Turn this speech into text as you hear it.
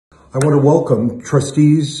I want to welcome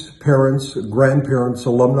trustees, parents, grandparents,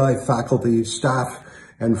 alumni, faculty, staff,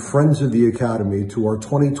 and friends of the Academy to our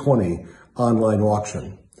 2020 online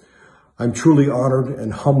auction. I'm truly honored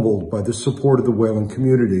and humbled by the support of the Wayland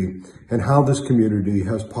community and how this community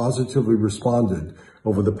has positively responded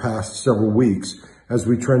over the past several weeks as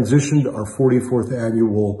we transitioned our 44th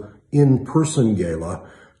annual in-person gala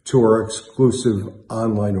to our exclusive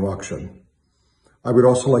online auction. I would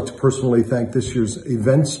also like to personally thank this year's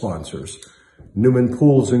event sponsors, Newman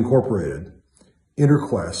Pools Incorporated,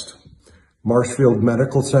 Interquest, Marshfield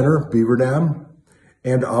Medical Center, Beaver Dam,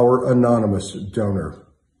 and our anonymous donor.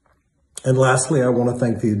 And lastly, I want to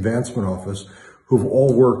thank the Advancement Office, who've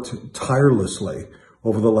all worked tirelessly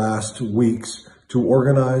over the last weeks to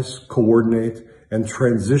organize, coordinate, and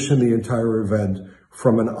transition the entire event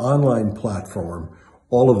from an online platform,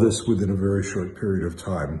 all of this within a very short period of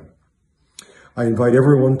time. I invite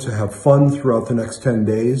everyone to have fun throughout the next 10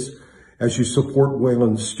 days as you support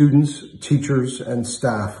Wayland students, teachers, and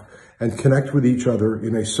staff and connect with each other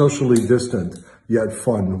in a socially distant yet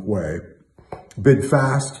fun way. Bid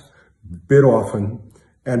fast, bid often,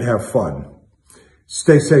 and have fun.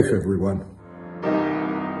 Stay safe, everyone.